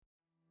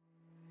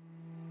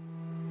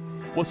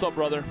What's up,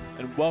 brother,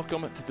 and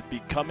welcome to the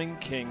Becoming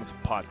Kings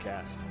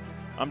podcast.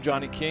 I'm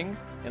Johnny King,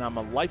 and I'm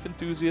a life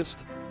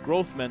enthusiast,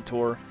 growth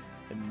mentor,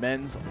 and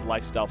men's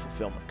lifestyle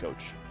fulfillment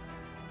coach.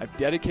 I've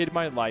dedicated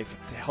my life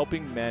to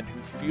helping men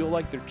who feel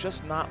like they're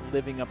just not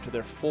living up to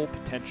their full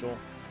potential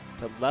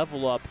to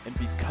level up and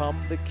become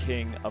the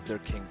king of their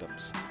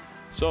kingdoms.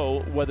 So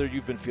whether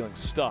you've been feeling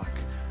stuck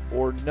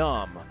or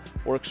numb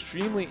or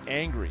extremely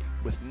angry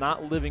with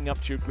not living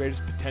up to your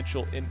greatest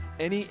potential in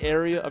any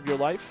area of your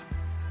life,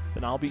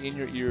 then I'll be in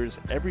your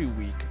ears every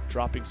week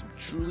dropping some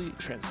truly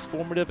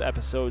transformative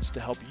episodes to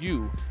help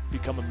you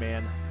become a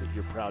man that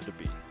you're proud to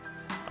be.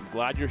 I'm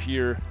glad you're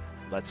here.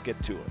 Let's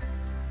get to it.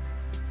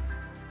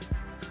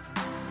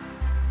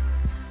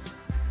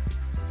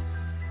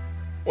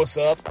 What's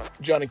up?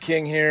 Johnny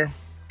King here.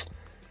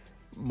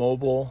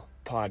 Mobile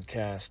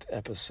podcast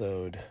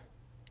episode.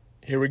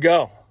 Here we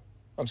go.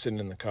 I'm sitting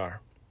in the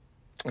car.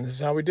 And this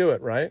is how we do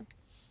it, right?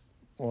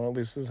 Well, at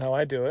least this is how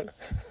I do it.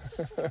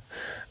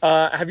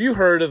 Have you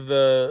heard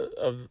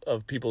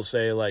of people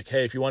say, like,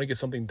 hey, if you want to get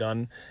something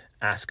done,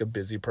 ask a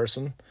busy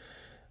person?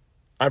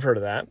 I've heard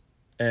of that,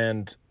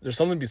 and there's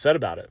something to be said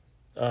about it.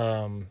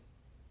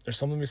 There's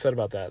something to be said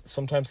about that.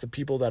 Sometimes the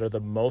people that are the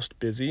most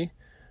busy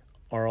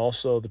are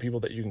also the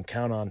people that you can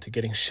count on to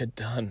getting shit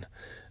done.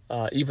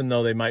 Even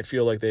though they might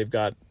feel like they've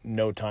got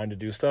no time to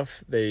do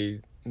stuff,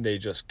 they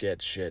just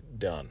get shit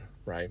done,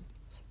 right?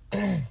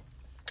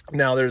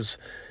 Now,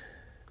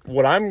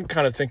 what I'm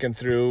kind of thinking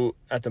through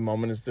at the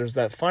moment is there's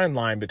that fine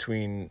line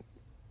between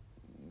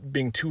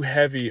being too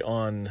heavy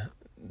on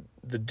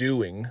the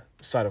doing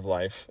side of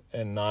life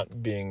and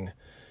not being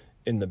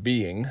in the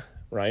being,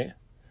 right?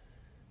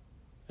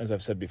 As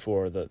I've said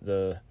before, it's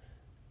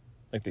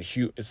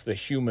the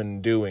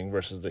human doing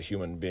versus the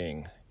human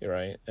being,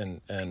 right?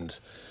 And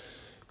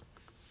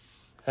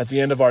at the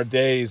end of our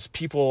days,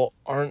 people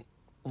aren't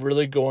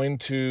really going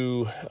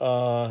to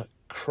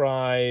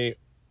cry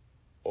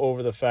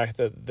over the fact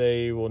that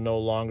they will no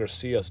longer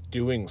see us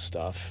doing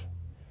stuff.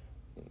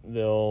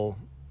 They'll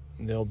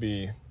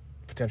be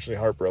potentially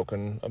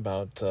heartbroken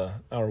about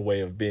our way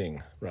of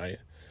being, right?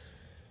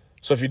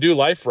 So if you do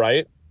life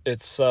right,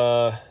 it's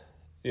it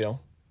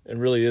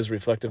really is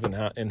reflective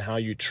in how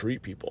you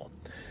treat people.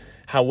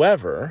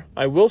 However,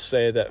 I will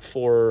say that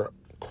for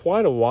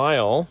quite a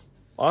while,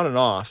 on and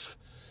off,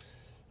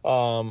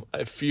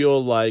 I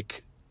feel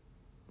like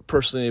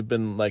personally I've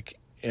been like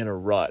in a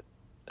rut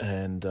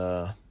and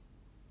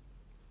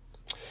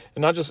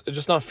not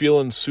just not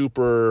feeling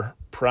super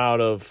proud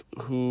of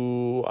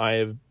who I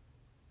have,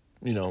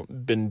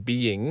 been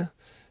being,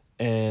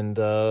 and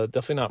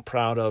definitely not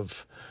proud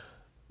of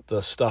the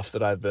stuff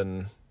that I've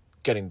been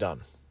getting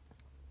done.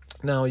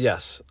 Now,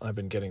 yes, I've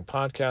been getting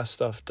podcast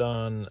stuff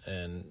done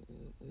and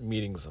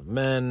meetings of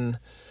men's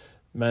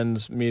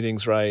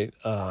meetings, right?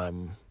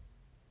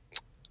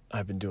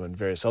 I've been doing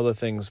various other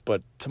things,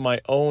 but to my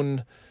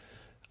own,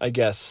 I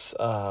guess,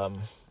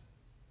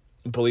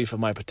 belief of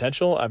my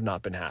potential, I've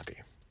not been happy.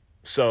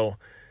 So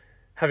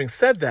having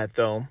said that,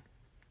 though,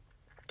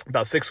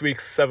 about 7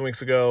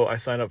 weeks ago, I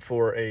signed up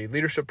for a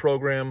leadership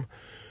program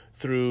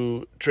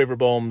through Traver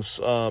Boehm's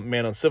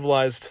Man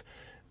Uncivilized.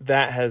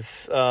 That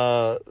has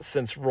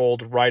since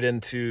rolled right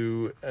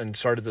into and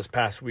started this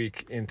past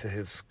week into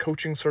his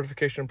coaching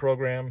certification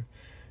program.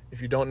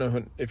 If you don't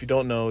know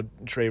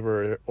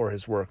Traver or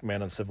his work,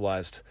 Man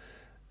Uncivilized,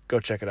 go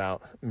check it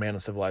out.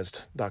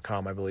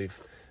 manuncivilized.com, I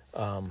believe.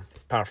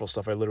 Powerful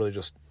stuff. I literally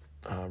just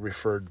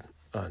referred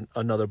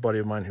another buddy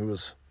of mine who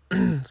was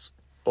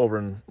over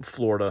in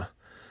Florida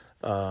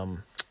to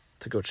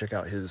go check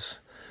out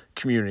his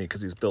community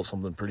because he's built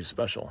something pretty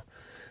special.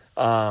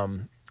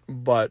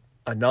 But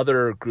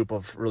another group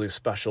of really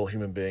special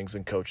human beings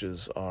and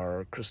coaches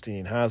are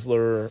Christine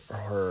Hasler,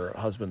 her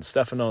husband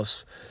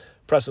Stefanos,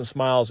 Preston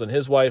Smiles, and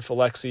his wife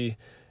Alexi,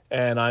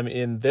 and I'm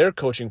in their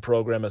coaching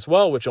program as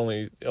well, which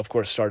only, of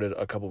course, started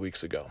a couple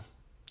weeks ago.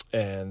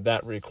 And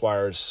that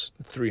requires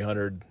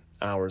 300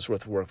 hours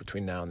worth of work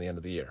between now and the end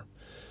of the year.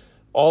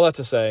 All that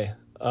to say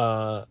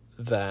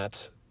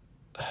that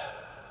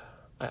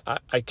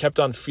I kept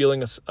on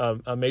feeling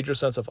a major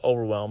sense of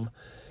overwhelm,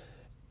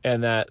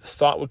 and that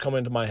thought would come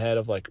into my head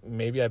of like,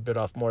 maybe I bit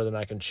off more than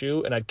I can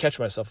chew, and I'd catch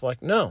myself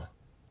like, no,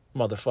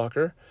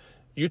 motherfucker,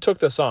 you took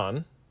this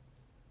on,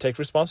 take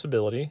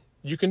responsibility,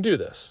 you can do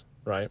this,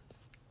 right?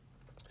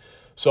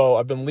 So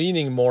I've been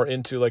leaning more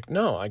into like,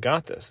 no, I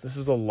got this. This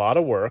is a lot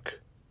of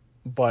work,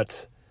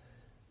 but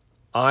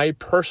I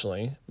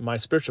personally, my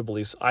spiritual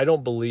beliefs, I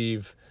don't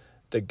believe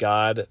that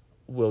God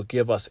will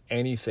give us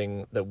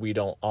anything that we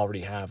don't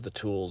already have the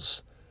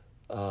tools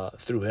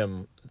through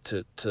him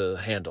to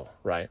handle,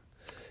 right?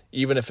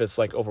 Even if it's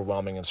like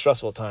overwhelming and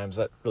stressful at times,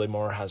 that really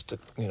more has to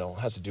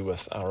do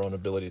with our own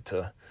ability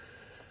to,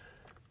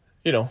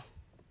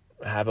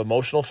 have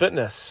emotional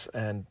fitness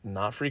and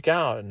not freak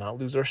out and not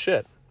lose our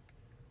shit.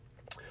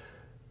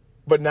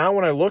 But now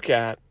when I look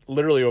at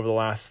literally over the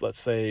last, let's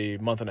say,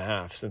 month and a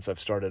half since I've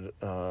started,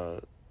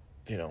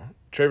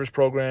 Traver's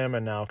program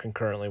and now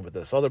concurrently with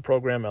this other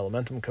program,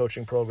 Elementum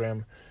coaching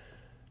program,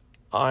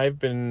 I've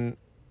been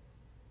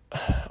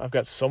I've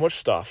got so much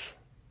stuff,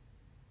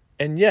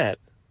 and yet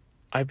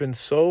I've been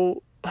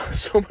so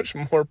much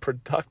more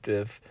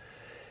productive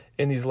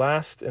in this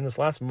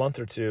last month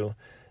or two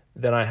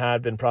than I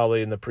had been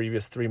probably in the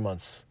previous 3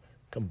 months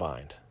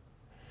combined.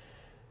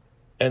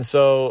 And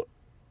so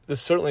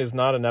this certainly is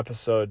not an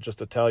episode just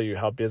to tell you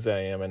how busy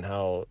I am and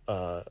how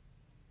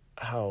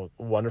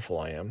wonderful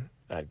I am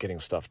at getting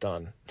stuff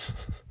done.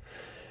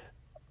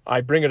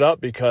 I bring it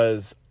up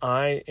because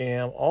I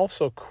am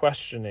also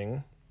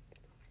questioning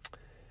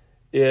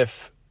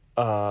if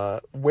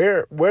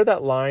where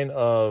that line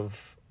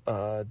of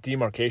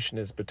demarcation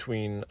is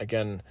between,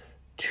 again,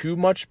 too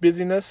much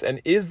busyness, and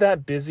is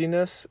that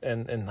busyness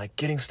and like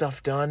getting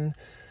stuff done,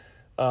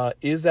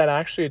 is that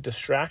actually a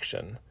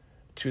distraction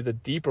to the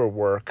deeper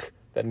work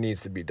that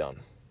needs to be done,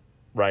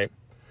 right?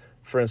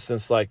 For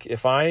instance, like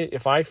if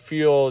I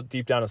feel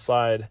deep down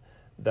inside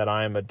that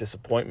I am a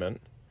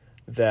disappointment,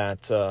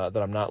 that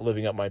I'm not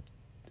living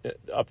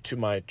up to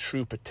my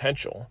true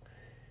potential,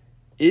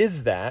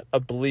 is that a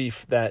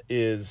belief that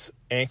is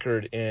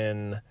anchored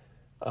in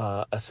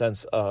a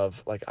sense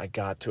of like, I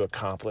got to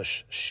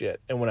accomplish shit,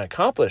 and when I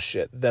accomplish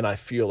shit, then I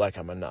feel like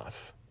I'm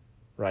enough,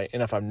 right?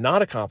 And if I'm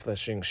not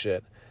accomplishing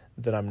shit,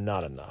 then I'm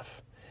not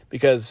enough,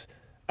 because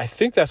I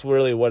think that's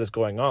really what is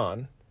going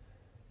on,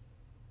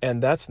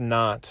 and that's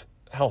not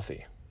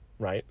healthy,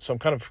 right? So I'm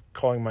kind of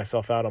calling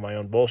myself out on my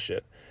own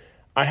bullshit.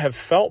 I have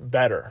felt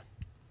better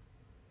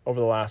over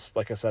the last,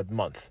 like I said,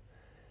 month,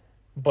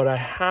 but I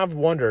have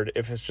wondered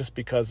if it's just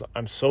because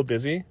I'm so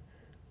busy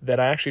that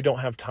I actually don't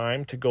have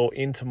time to go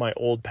into my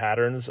old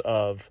patterns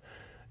of,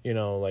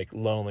 like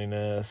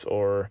loneliness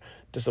or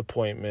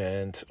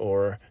disappointment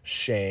or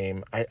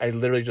shame. I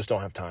literally just don't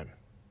have time,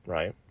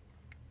 right?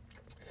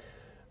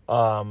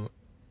 And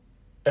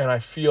I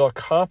feel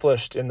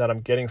accomplished in that I'm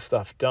getting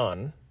stuff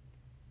done.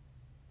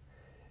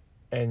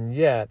 And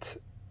yet,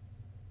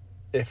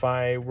 if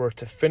I were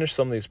to finish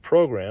some of these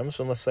programs,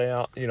 and let's say,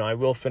 I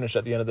will finish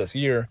at the end of this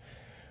year,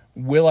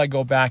 will I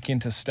go back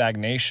into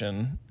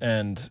stagnation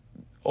and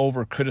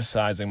over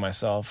criticizing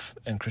myself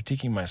and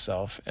critiquing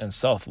myself and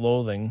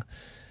self-loathing,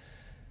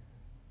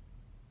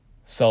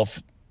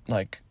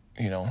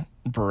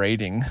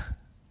 berating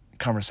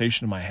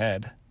conversation in my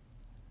head?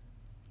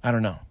 I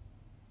don't know.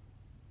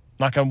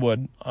 Knock on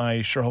wood,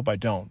 I sure hope I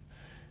don't.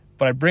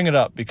 But I bring it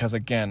up because,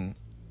 again,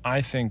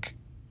 I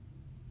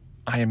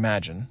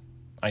imagine,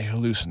 I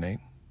hallucinate,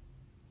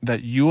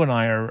 that you and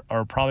I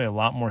are probably a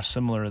lot more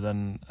similar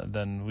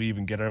than we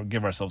even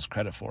give ourselves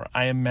credit for.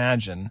 I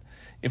imagine,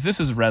 if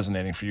this is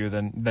resonating for you,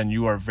 then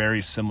you are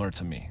very similar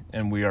to me,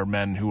 and we are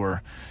men who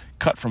are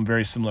cut from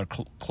very similar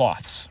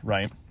cloths,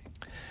 right?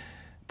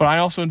 But I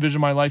also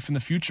envision my life in the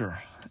future,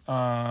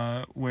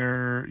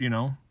 where,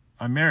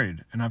 I'm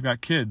married, and I've got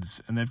kids,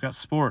 and they've got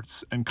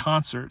sports and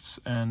concerts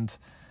and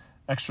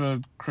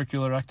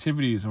extracurricular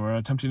activities, and we're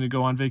attempting to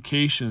go on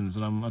vacations,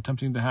 and I'm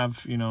attempting to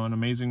have, an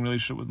amazing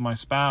relationship with my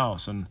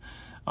spouse, and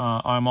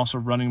I'm also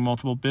running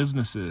multiple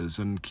businesses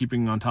and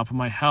keeping on top of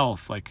my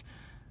health. Like,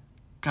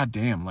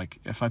 goddamn, like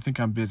if I think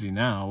I'm busy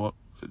now, well,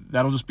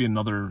 that'll just be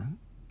another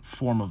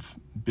form of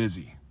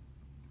busy.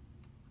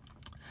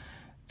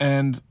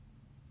 And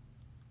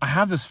I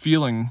have this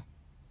feeling,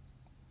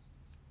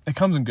 it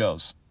comes and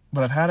goes,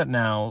 but I've had it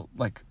now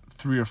like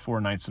 3 or 4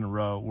 nights in a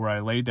row where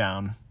I lay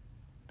down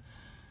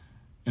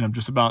and I'm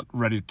just about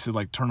ready to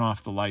like turn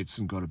off the lights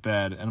and go to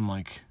bed, and I'm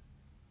like,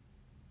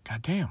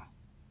 God damn,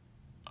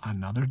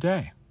 another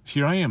day.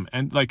 Here I am.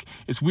 And like,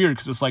 it's weird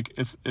because it's like,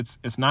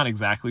 it's not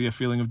exactly a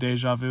feeling of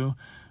deja vu,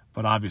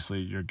 but obviously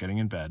you're getting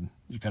in bed,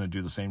 you kind of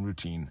do the same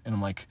routine, and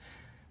I'm like,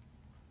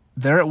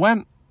 there it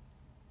went.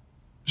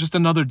 Just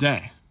another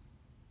day,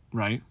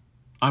 right?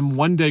 I'm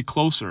one day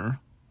closer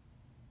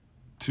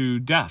to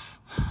death.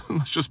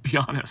 Let's just be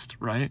honest,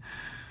 right?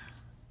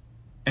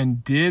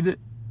 And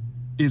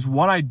is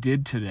what I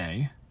did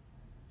today,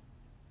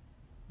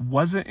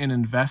 was it an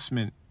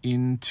investment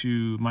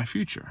into my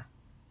future?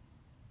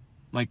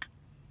 Like,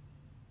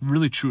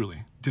 really,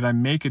 truly, did I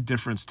make a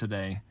difference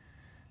today,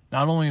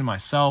 not only in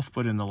myself,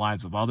 but in the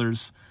lives of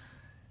others?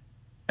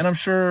 And I'm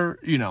sure,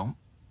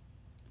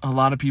 a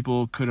lot of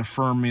people could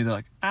affirm me. They're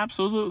like,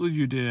 absolutely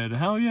you did.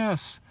 Hell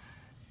yes.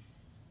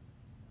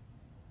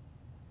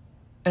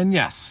 And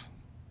yes,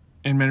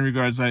 in many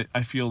regards, I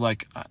feel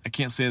like I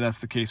can't say that's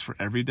the case for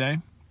every day.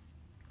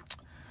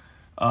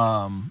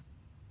 But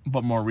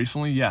more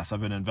recently, yes,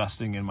 I've been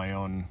investing in my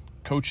own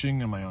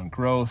coaching and my own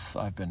growth.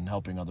 I've been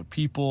helping other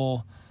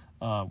people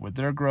with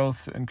their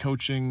growth and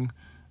coaching.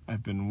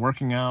 I've been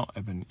working out.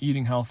 I've been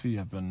eating healthy.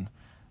 I've been,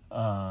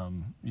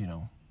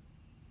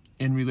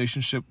 in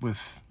relationship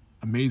with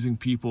amazing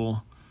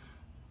people,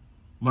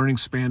 learning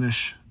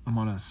Spanish. I'm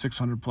on a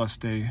 600+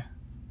 day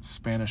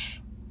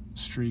Spanish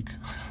streak.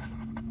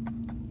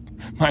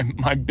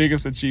 My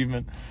biggest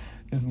achievement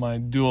is my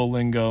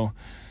Duolingo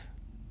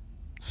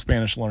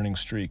Spanish learning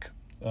streak.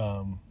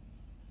 And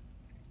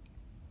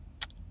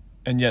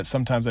yet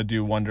sometimes I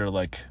do wonder,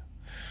 like,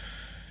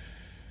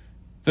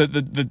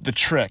 the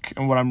trick,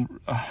 and what I'm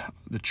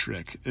the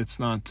trick, it's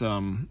not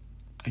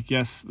I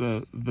guess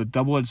the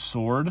double-edged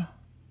sword,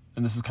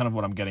 and this is kind of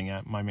what I'm getting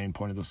at, my main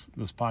point of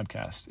this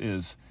podcast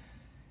is,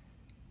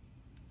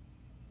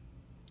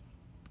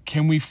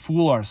 can we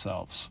fool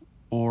ourselves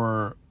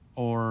or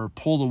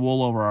pull the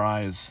wool over our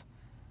eyes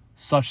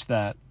such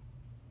that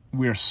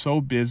we are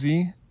so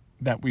busy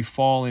that we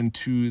fall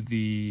into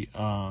the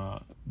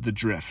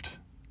drift,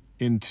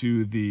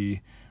 into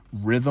the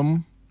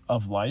rhythm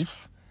of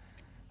life,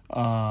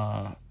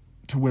 to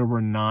where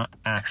we're not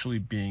actually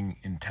being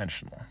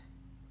intentional?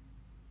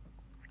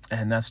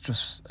 And that's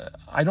just,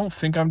 I don't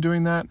think I'm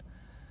doing that,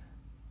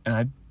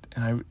 and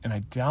I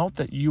doubt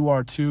that you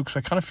are too, because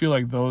I kind of feel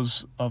like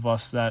those of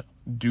us that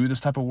do this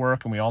type of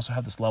work and we also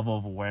have this level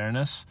of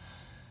awareness,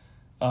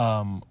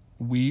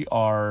 we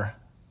are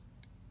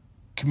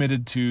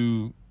committed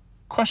to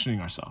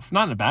questioning ourselves,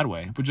 not in a bad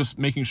way, but just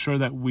making sure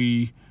that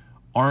we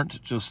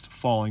aren't just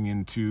falling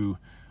into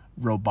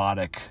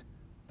robotic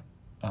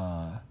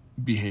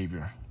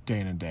behavior day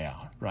in and day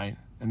out, right?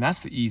 And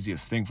that's the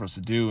easiest thing for us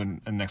to do, and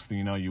next thing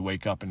you know, you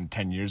wake up and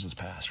 10 years has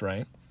passed,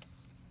 right?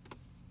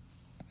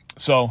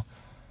 So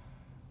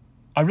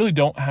I really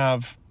don't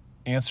have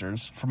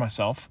answers for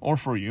myself or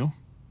for you.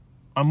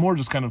 I'm more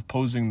just kind of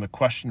posing the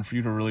question for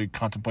you to really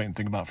contemplate and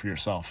think about for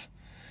yourself.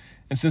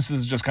 And since this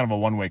is just kind of a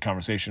one-way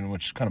conversation,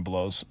 which kind of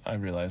blows, I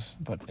realize,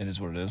 but it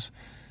is what it is.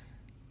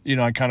 You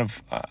know,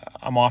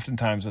 I'm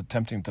oftentimes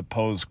attempting to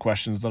pose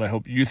questions that I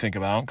hope you think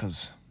about,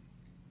 because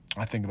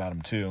I think about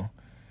them too.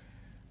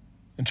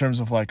 In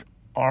terms of like,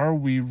 are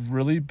we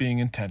really being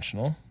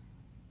intentional,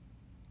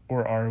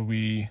 or are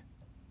we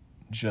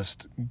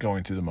just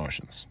going through the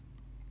motions?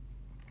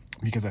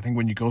 Because I think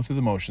when you go through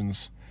the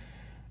motions,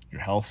 your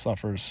health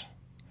suffers,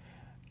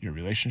 your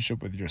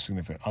relationship with your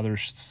significant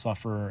others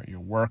suffer,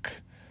 your work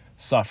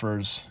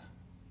suffers,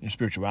 your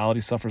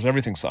spirituality suffers,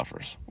 everything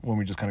suffers when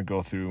we just kind of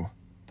go through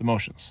the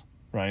motions,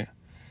 right?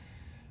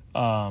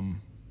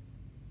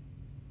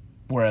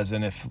 Whereas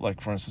if,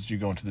 like, for instance, you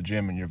go into the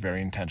gym and you're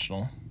very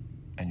intentional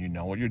and you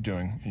know what you're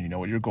doing and you know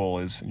what your goal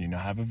is and you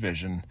have a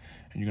vision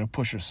and you're going to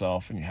push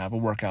yourself and you have a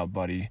workout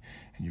buddy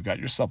and you've got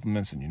your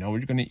supplements and you know what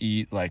you're going to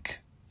eat, like,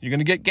 you're going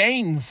to get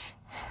gains,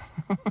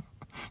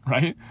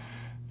 right?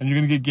 And you're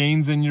going to get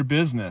gains in your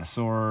business,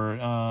 or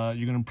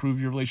you're going to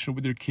improve your relationship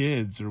with your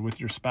kids or with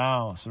your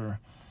spouse, or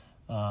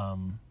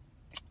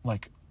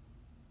like,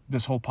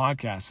 this whole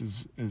podcast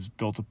is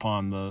built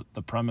upon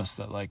the premise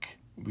that, like,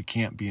 we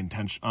can't be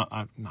intentional.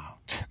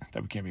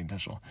 That we can't be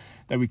intentional.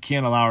 That we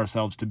can't allow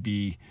ourselves to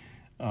be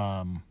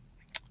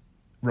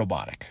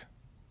robotic.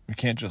 We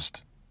can't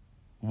just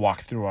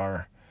walk through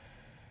our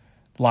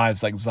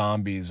lives like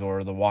zombies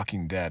or The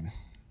Walking Dead,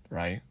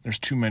 right? There's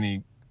too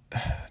many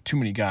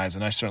guys,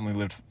 and I certainly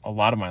lived a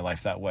lot of my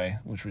life that way,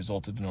 which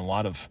resulted in a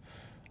lot of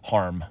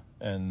harm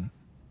and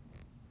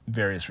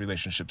various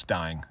relationships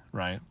dying,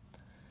 right?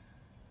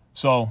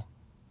 So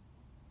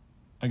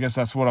I guess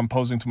that's what I'm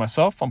posing to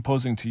myself. I'm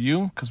posing to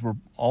you, because we're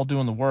all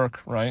doing the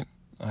work, right?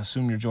 I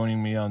assume you're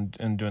joining me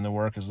in doing the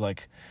work. Is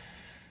like,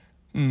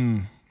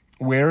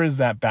 where is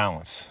that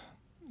balance?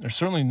 There's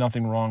certainly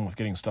nothing wrong with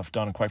getting stuff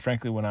done. And quite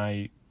frankly, when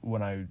I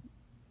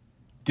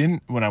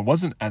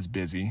wasn't as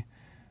busy,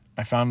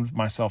 I found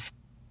myself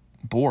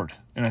bored.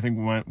 And I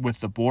think with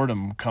the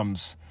boredom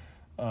comes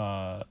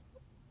a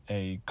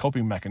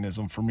coping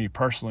mechanism for me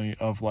personally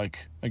of,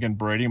 like, again,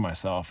 berating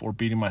myself or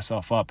beating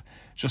myself up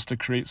just to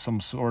create some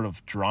sort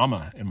of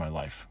drama in my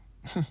life,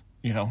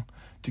 you know,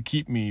 to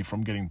keep me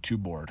from getting too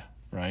bored,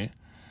 right?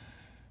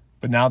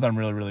 But now that I'm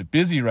really, really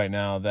busy right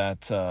now,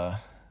 that I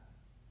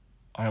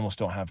almost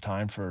don't have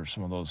time for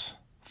some of those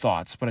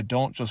thoughts, but I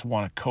don't just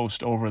want to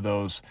coast over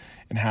those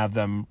and have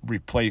them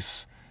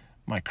replace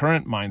my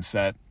current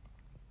mindset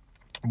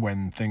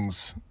when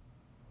things,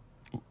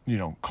 you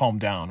know, calm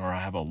down or I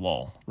have a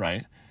lull,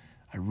 right?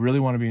 I really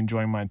want to be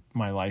enjoying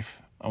my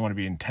life. I want to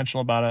be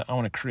intentional about it. I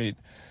want to create,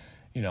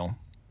 you know,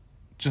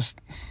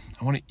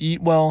 I want to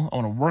eat well. I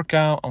want to work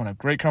out. I want to have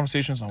great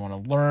conversations. I want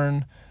to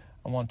learn.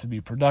 I want to be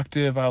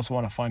productive. I also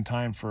want to find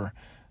time for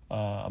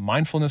a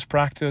mindfulness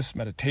practice,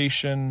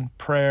 meditation,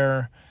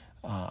 prayer.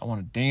 I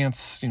want to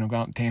dance, you know, go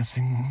out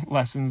dancing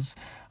lessons.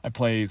 I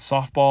play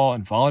softball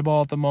and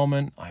volleyball at the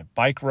moment. I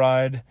bike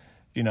ride,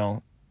 you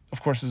know.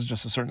 Of course, this is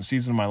just a certain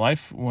season of my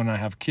life. When I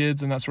have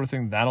kids and that sort of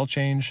thing, that'll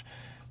change.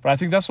 But I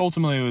think that's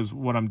ultimately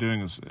what I'm doing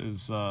is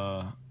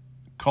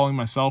calling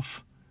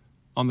myself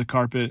on the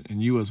carpet,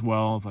 and you as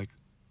well, of like,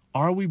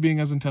 are we being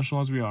as intentional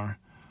as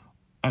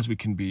we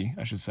can be,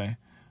 I should say,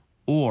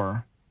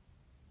 or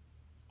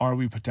are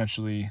we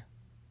potentially,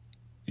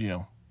 you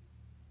know,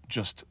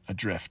 just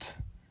adrift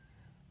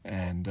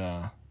and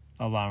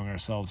allowing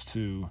ourselves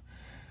to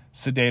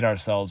sedate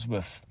ourselves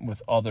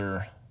with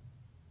other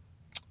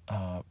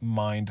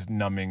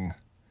mind-numbing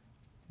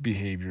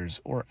behaviors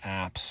or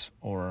apps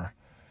or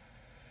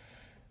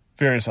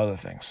various other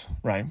things,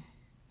 right?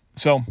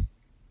 So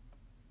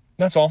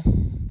that's all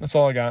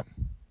I got.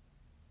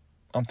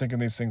 I'm thinking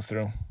these things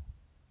through.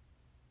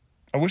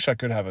 I wish I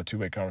could have a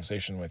two-way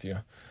conversation with you.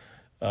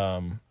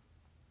 And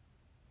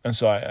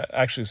so I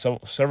actually,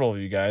 several of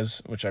you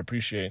guys, which I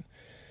appreciate,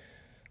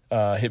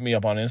 hit me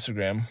up on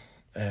Instagram,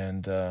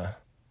 and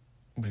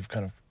we've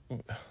kind of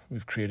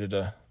we've created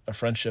a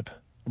friendship,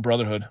 a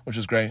brotherhood, which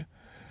is great.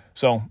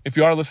 So if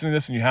you are listening to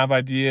this and you have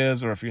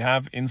ideas, or if you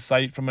have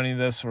insight from any of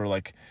this, or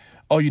like,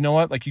 oh, you know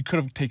what? Like, you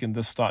could have taken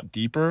this thought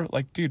deeper.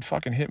 Like, dude,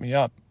 fucking hit me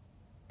up.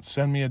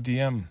 Send me a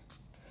DM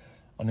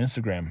on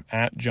Instagram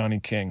at Johnny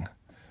King,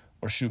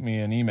 or shoot me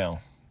an email,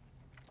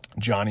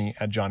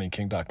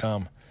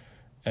 johnny@johnnyking.com.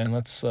 And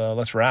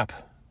let's wrap.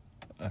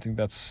 I think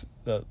that's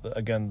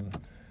again,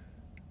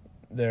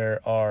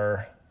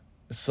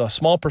 it's a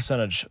small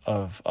percentage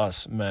of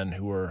us men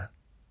who are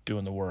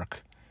doing the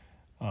work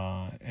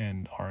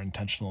and are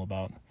intentional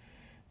about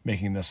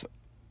making this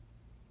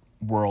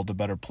world a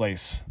better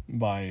place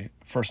by,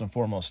 first and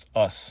foremost,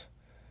 us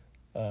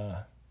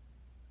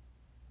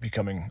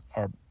becoming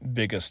our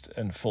biggest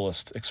and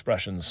fullest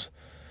expressions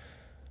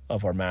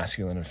of our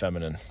masculine and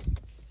feminine.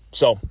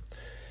 So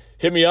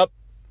hit me up,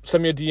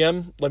 send me a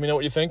DM, let me know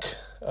what you think.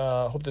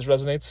 Hope this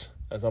resonates,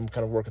 as I'm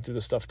kind of working through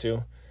this stuff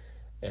too,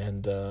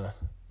 and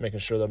making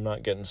sure that I'm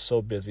not getting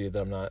so busy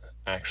that I'm not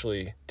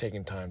actually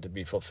taking time to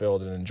be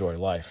fulfilled and enjoy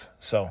life.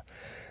 So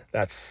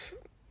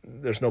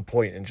there's no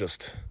point in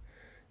just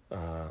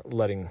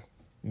letting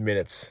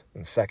minutes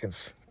and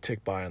seconds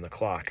tick by on the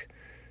clock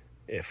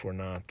if we're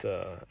not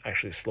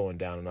actually slowing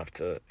down enough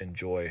to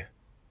enjoy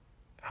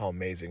how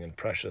amazing and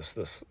precious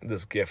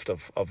this gift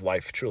of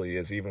life truly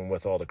is, even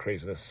with all the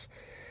craziness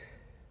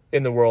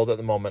in the world at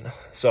the moment.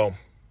 So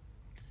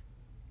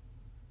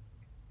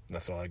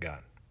that's all I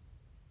got.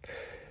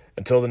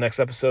 Until the next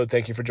episode,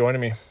 thank you for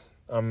joining me.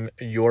 I'm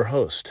your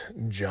host,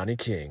 Johnny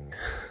King,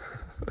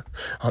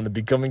 on the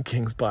Becoming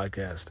Kings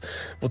podcast.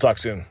 We'll talk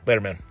soon.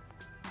 Later, man.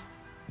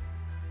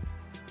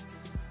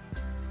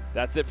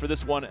 That's it for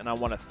this one, and I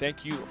want to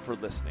thank you for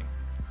listening.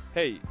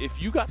 Hey,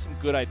 if you got some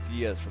good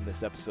ideas from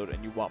this episode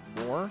and you want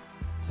more,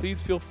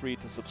 please feel free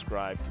to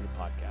subscribe to the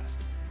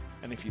podcast.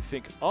 And if you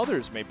think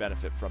others may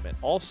benefit from it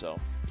also,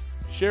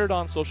 share it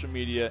on social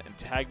media and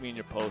tag me in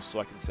your posts so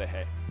I can say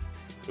hey.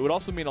 It would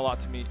also mean a lot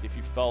to me if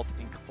you felt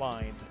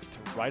inclined to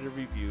write a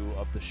review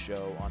of the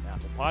show on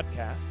Apple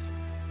Podcasts,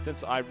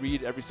 since I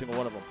read every single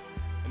one of them.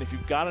 And if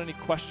you've got any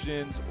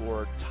questions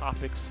or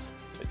topics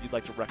that you'd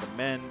like to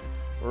recommend,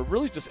 or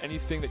really just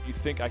anything that you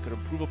think I could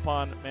improve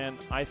upon, man,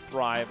 I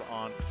thrive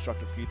on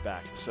constructive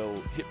feedback. So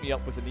hit me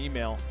up with an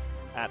email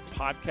at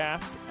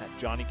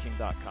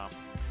podcast@johnnyking.com.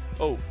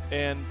 Oh,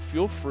 and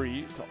feel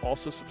free to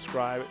also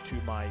subscribe to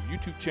my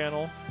YouTube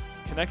channel,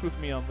 connect with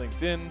me on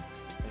LinkedIn,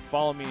 and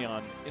follow me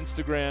on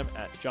Instagram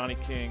at Johnny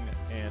King,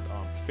 and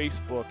on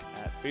Facebook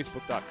at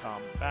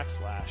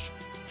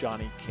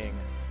facebook.com/Johnny King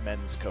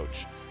Men's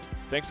Coach.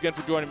 Thanks again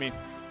for joining me.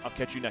 I'll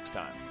catch you next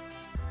time.